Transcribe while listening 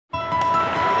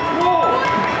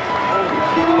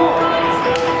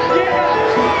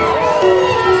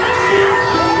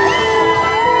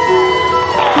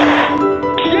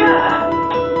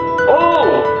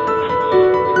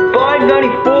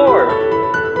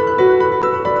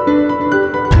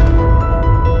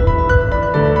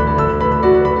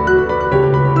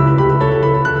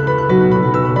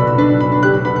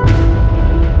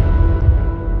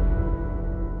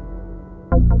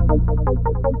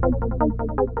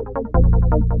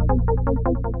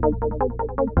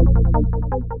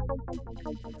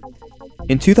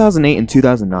In 2008 and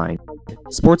 2009,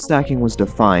 sports stacking was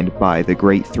defined by the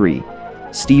Great Three: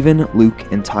 Steven,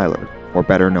 Luke, and Tyler, or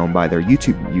better known by their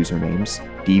YouTube usernames,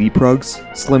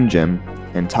 DVPrugs, Slim Jim,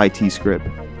 and TyTscrib.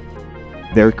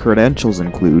 Their credentials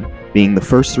include being the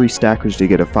first 3 stackers to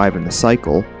get a 5 in the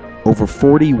cycle, over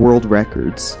 40 world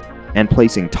records, and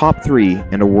placing top 3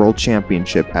 in a world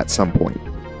championship at some point.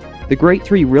 The Great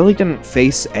Three really didn't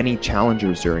face any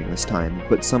challengers during this time,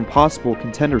 but some possible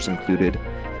contenders included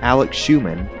Alex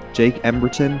Schumann, Jake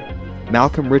Emberton,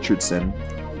 Malcolm Richardson,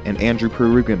 and Andrew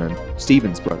Peruginen,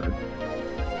 Steven's brother.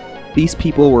 These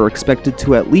people were expected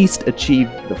to at least achieve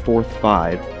the 4th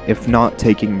 5, if not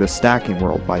taking the stacking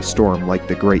world by storm like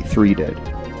the Great Three did.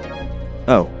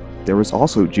 Oh, there was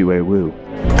also Jue Wu.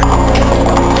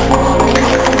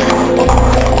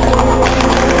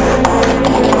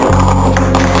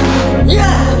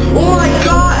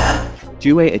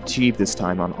 Jue achieved this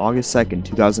time on August 2nd,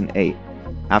 2008,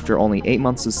 after only 8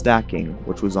 months of stacking,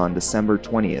 which was on December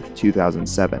 20th,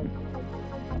 2007.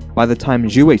 By the time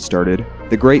Jue started,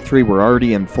 the Great Three were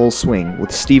already in full swing,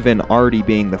 with Steven already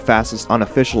being the fastest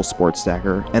unofficial sports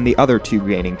stacker, and the other 2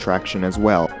 gaining traction as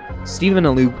well. Steven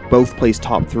and Luke both placed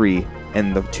top 3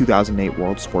 in the 2008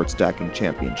 World Sports Stacking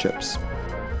Championships.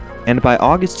 And by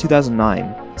August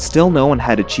 2009, still no one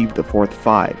had achieved the 4th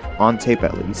 5, on tape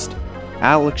at least.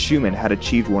 Alex Schumann had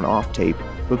achieved one off tape,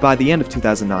 but by the end of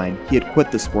 2009, he had quit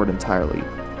the sport entirely.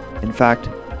 In fact,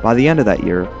 by the end of that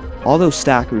year, all those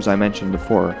stackers I mentioned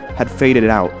before had faded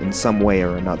out in some way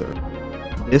or another.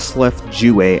 This left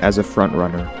Jue as a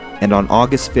frontrunner, and on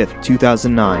August 5th,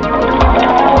 2009,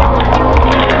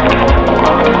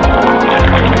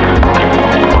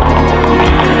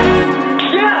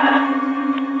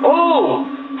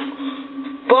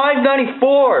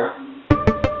 $594!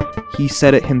 He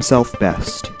said it himself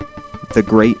best. The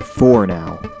Great Four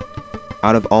now.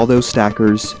 Out of all those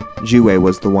stackers, Jue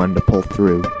was the one to pull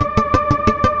through.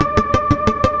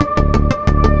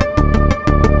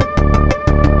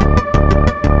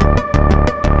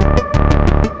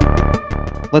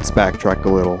 Let's backtrack a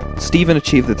little. Steven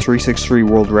achieved the 363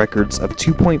 world records of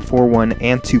 2.41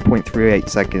 and 2.38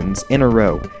 seconds in a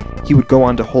row. He would go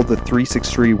on to hold the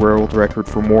 363 world record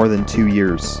for more than 2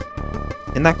 years.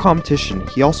 In that competition,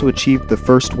 he also achieved the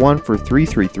first one for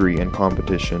 333 in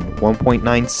competition,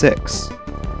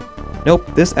 1.96. Nope,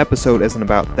 this episode isn't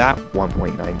about that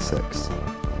 1.96.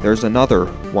 There's another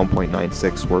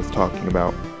 1.96 worth talking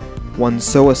about. One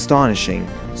so astonishing,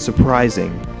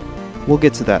 surprising. We'll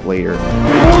get to that later.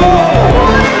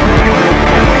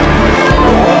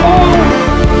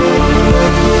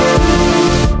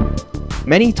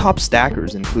 Many top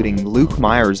stackers, including Luke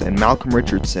Myers and Malcolm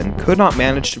Richardson, could not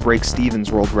manage to break Steven's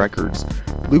world records.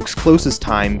 Luke's closest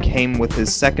time came with his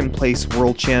 2nd place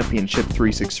World Championship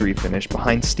 363 finish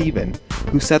behind Steven,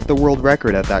 who set the world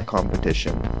record at that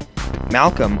competition.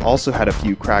 Malcolm also had a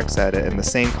few cracks at it in the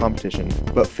same competition,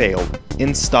 but failed,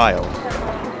 in style.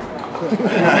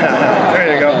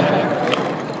 There you go.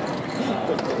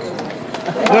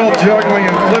 Little juggling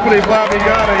and flippity-floppy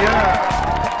got it, yeah.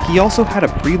 He also had a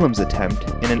prelims attempt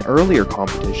in an earlier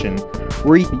competition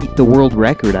where he beat the world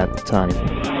record at the time.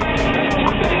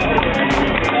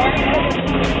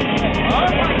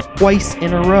 Twice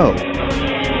in a row.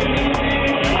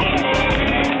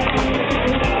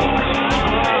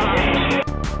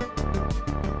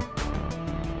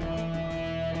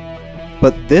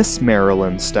 But this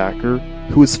Maryland stacker,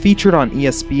 who was featured on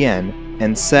ESPN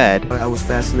and said, I was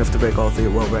fast enough to break all 3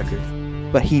 world records.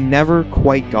 But he never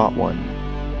quite got one.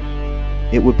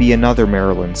 It would be another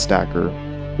Maryland stacker,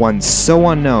 one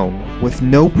so unknown, with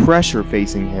no pressure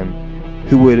facing him,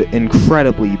 who would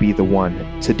incredibly be the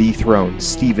one to dethrone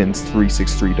Steven's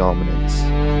 363 dominance.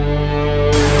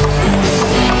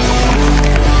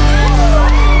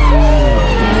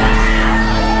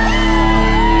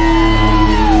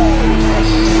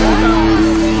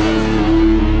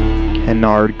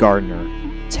 Kennard Gardner,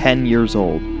 10 years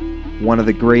old, one of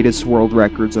the greatest world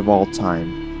records of all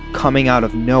time, coming out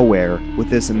of nowhere with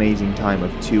this amazing time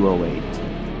of 2:08.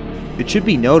 It should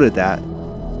be noted that,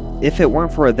 if it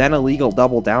weren't for a then illegal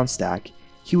double down stack,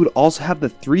 he would also have the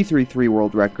 333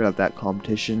 world record of that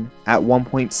competition at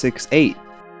 1.68.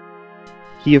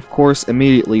 He of course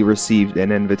immediately received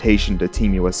an invitation to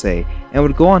Team USA and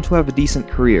would go on to have a decent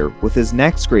career, with his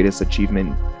next greatest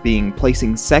achievement being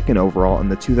placing 2nd overall in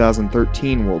the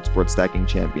 2013 World Sports Stacking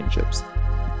Championships.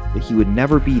 But he would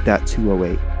never beat that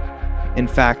 2:08. In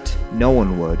fact, no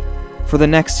one would. For the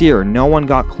next year, no one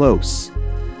got close.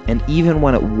 And even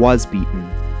when it was beaten,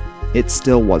 it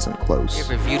still wasn't close. We have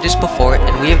reviewed this before,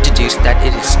 and we have deduced that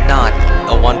it is not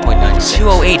a 1.96.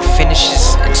 208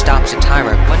 finishes and stops the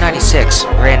timer. 196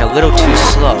 ran a little too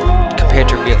slow compared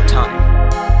to real time.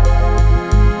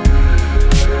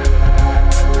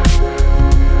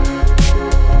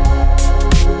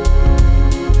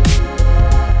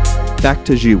 Back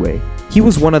to Jouet. He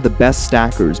was one of the best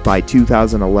stackers by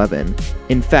 2011.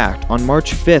 In fact, on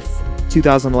March 5th,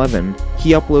 2011,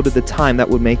 he uploaded the time that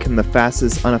would make him the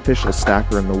fastest unofficial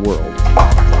stacker in the world.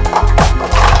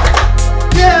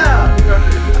 Yeah!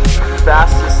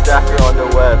 Fastest stacker on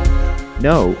the web.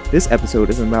 No, this episode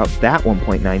isn't about that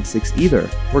 1.96 either.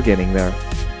 We're getting there.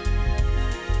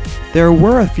 There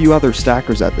were a few other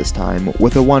stackers at this time,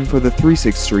 with a 1 for the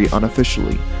 363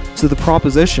 unofficially, so the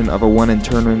proposition of a 1 in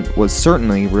tournament was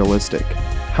certainly realistic.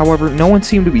 However, no one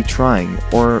seemed to be trying,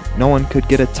 or no one could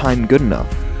get a time good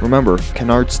enough. Remember,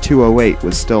 Kennard's 208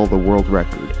 was still the world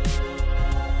record.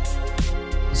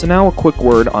 So now a quick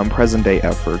word on present-day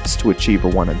efforts to achieve a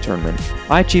 1 in tournament.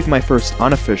 I achieved my first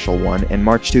unofficial 1 in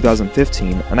March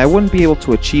 2015, and I wouldn't be able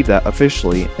to achieve that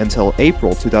officially until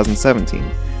April 2017.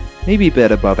 Maybe a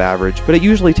bit above average, but it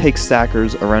usually takes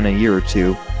stackers around a year or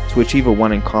two to achieve a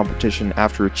 1 in competition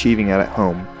after achieving it at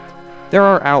home. There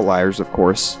are outliers, of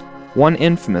course. One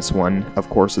infamous one, of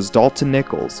course, is Dalton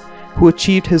Nichols, who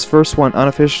achieved his first 1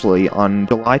 unofficially on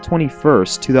July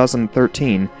 21st,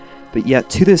 2013, but yet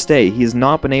to this day he has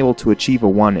not been able to achieve a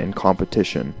 1 in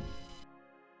competition.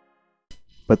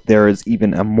 But there is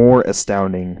even a more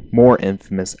astounding, more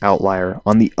infamous outlier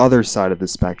on the other side of the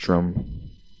spectrum.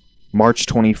 March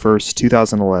 21st,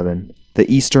 2011,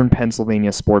 the Eastern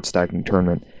Pennsylvania Sports Stacking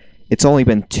Tournament. It's only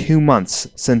been 2 months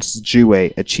since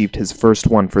Jouet achieved his first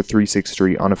 1 for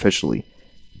 363 unofficially.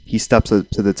 He steps up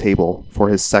to the table for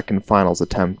his second finals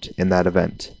attempt in that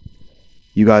event.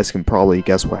 You guys can probably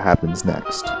guess what happens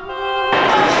next.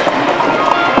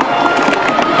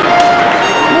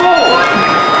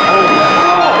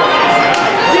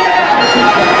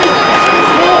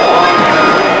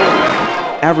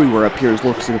 Everywhere appears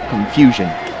looks of confusion,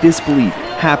 disbelief,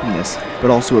 happiness,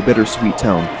 but also a bittersweet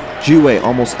tone. Jouet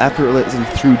almost effortlessly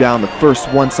threw down the first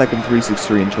 1 second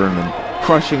 363 in tournament,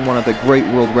 crushing one of the great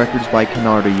world records by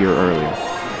Kennard a year earlier.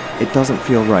 It doesn't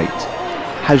feel right.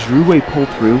 Has Jouet pulled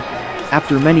through?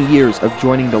 After many years of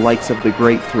joining the likes of the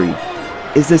Great Three,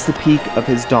 is this the peak of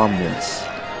his dominance?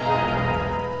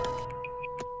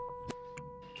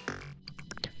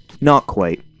 Not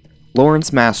quite.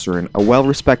 Lawrence Masterin, a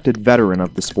well-respected veteran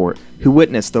of the sport, who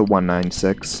witnessed the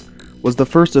 196, was the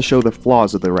first to show the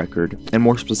flaws of the record, and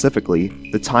more specifically,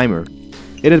 the timer.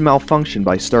 It had malfunctioned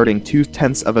by starting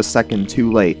 0.2 of a second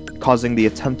too late, causing the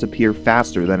attempt to appear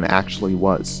faster than it actually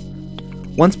was.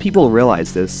 Once people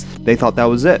realized this, they thought that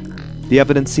was it. The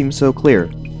evidence seemed so clear.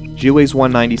 Jouet's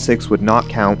 196 would not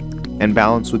count, and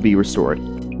balance would be restored,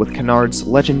 with Kennard's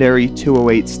legendary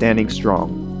 208 standing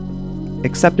strong.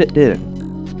 Except it didn't.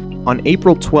 On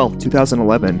April 12,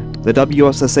 2011, the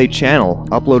WSSA channel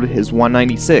uploaded his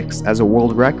 196 as a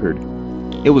world record.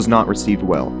 It was not received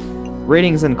well.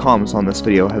 Ratings and comments on this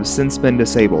video have since been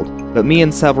disabled, but me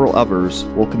and several others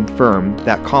will confirm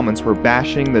that comments were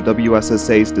bashing the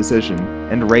WSSA's decision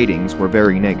and ratings were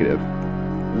very negative.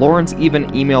 Lawrence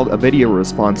even emailed a video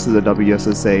response to the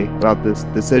WSSA about this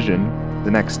decision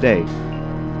the next day.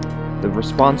 The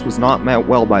response was not met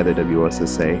well by the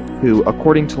WSSA, who,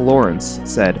 according to Lawrence,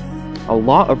 said, "A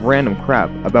lot of random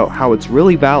crap about how it's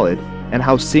really valid and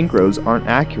how synchros aren't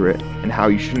accurate and how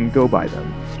you shouldn't go by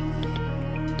them."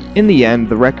 In the end,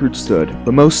 the record stood,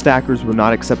 but most stackers would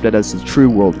not accept it as the true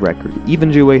world record,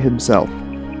 even Jouet himself.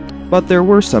 But there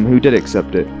were some who did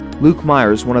accept it. Luke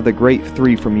Myers, one of the Great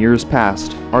Three from years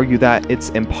past, argued that it's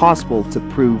impossible to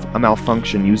prove a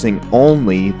malfunction using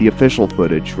only the official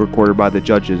footage recorded by the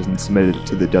judges and submitted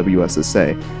to the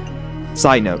WSSA.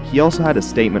 Side note, he also had a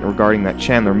statement regarding that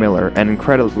Chandler Miller, an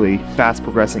incredibly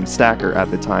fast-progressing stacker at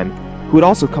the time, who would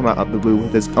also come out of the blue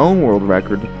with his own world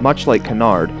record, much like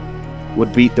Kennard,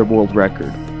 would beat the world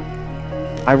record.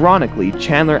 Ironically,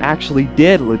 Chandler actually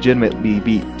did legitimately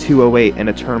beat 208 in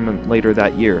a tournament later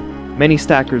that year. Many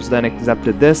stackers then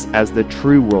accepted this as the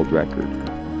true world record,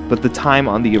 but the time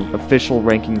on the official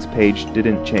rankings page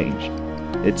didn't change.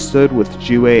 It stood with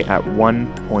Jouet at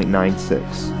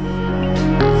 1.96.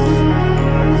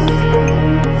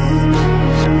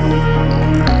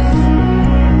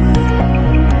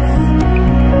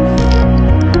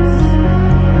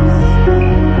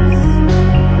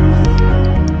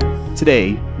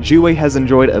 Today, Jouet has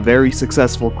enjoyed a very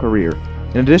successful career.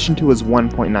 In addition to his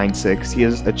 1.96, he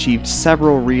has achieved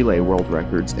several relay world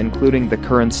records, including the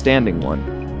current standing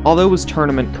one. Although his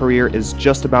tournament career is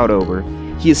just about over,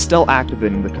 He is still active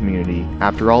in the community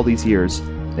after all these years,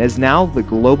 and is now the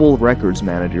global records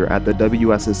manager at the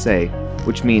WSSA,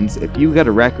 which means if you get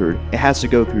a record, it has to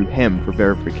go through him for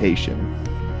verification.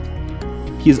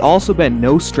 He has also been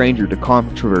no stranger to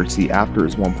controversy after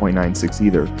his 1.96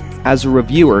 either. As a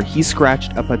reviewer, he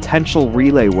scratched a potential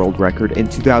relay world record in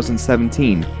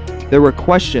 2017. There were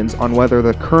questions on whether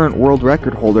the current world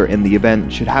record holder in the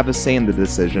event should have a say in the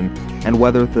decision, and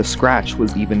whether the scratch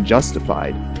was even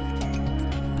justified.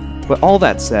 But all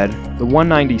that said, the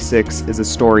 196 is a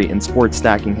story in sports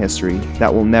stacking history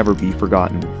that will never be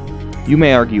forgotten. You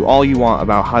may argue all you want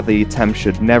about how the attempt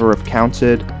should never have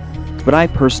counted, but I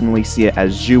personally see it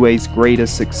as Jouet's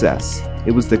greatest success.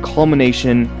 It was the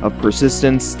culmination of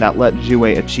persistence that let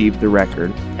Jouet achieve the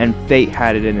record, and fate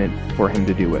had it in it for him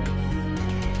to do it.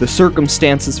 The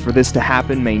circumstances for this to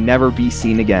happen may never be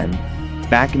seen again.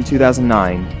 Back in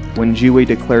 2009, when Jouet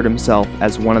declared himself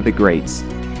as one of the greats,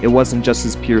 it wasn't just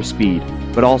his pure speed,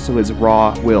 but also his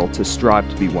raw will to strive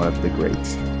to be one of the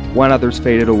greats. When others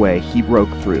faded away, he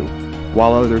broke through.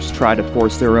 While others tried to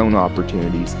force their own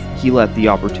opportunities, he let the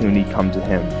opportunity come to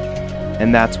him.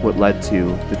 And that's what led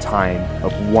to the time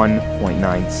of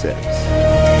 1.96.